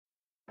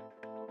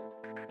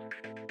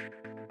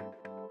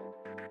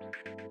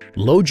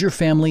Load your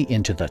family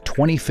into the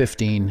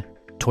 2015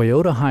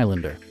 Toyota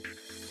Highlander.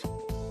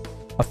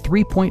 A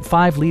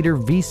 3.5-liter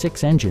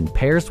V6 engine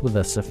pairs with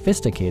a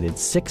sophisticated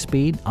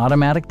 6-speed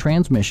automatic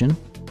transmission,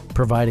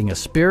 providing a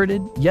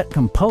spirited yet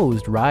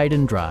composed ride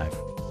and drive.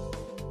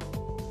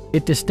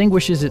 It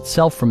distinguishes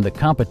itself from the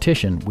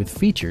competition with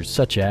features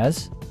such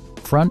as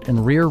front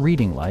and rear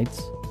reading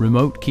lights,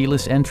 remote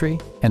keyless entry,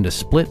 and a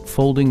split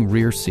folding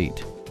rear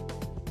seat.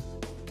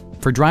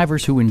 For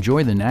drivers who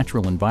enjoy the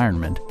natural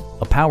environment,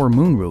 a power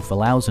moonroof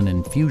allows an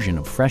infusion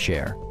of fresh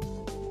air.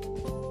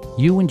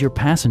 You and your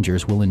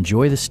passengers will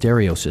enjoy the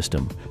stereo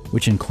system,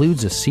 which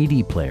includes a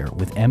CD player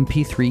with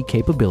MP3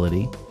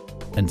 capability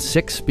and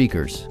 6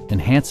 speakers,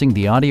 enhancing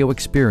the audio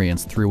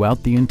experience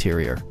throughout the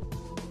interior.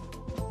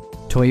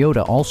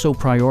 Toyota also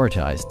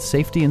prioritized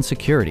safety and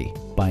security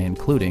by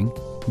including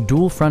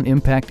dual front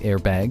impact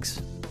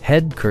airbags,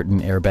 head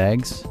curtain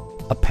airbags,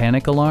 a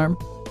panic alarm,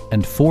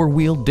 and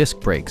 4-wheel disc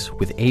brakes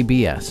with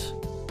ABS.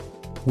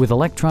 With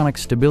electronic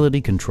stability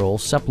control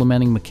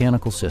supplementing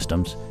mechanical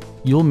systems,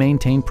 you'll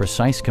maintain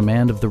precise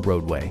command of the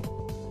roadway.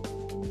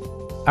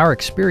 Our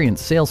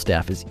experienced sales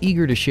staff is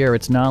eager to share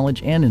its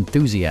knowledge and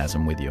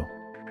enthusiasm with you.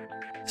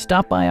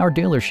 Stop by our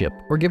dealership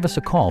or give us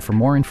a call for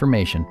more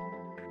information.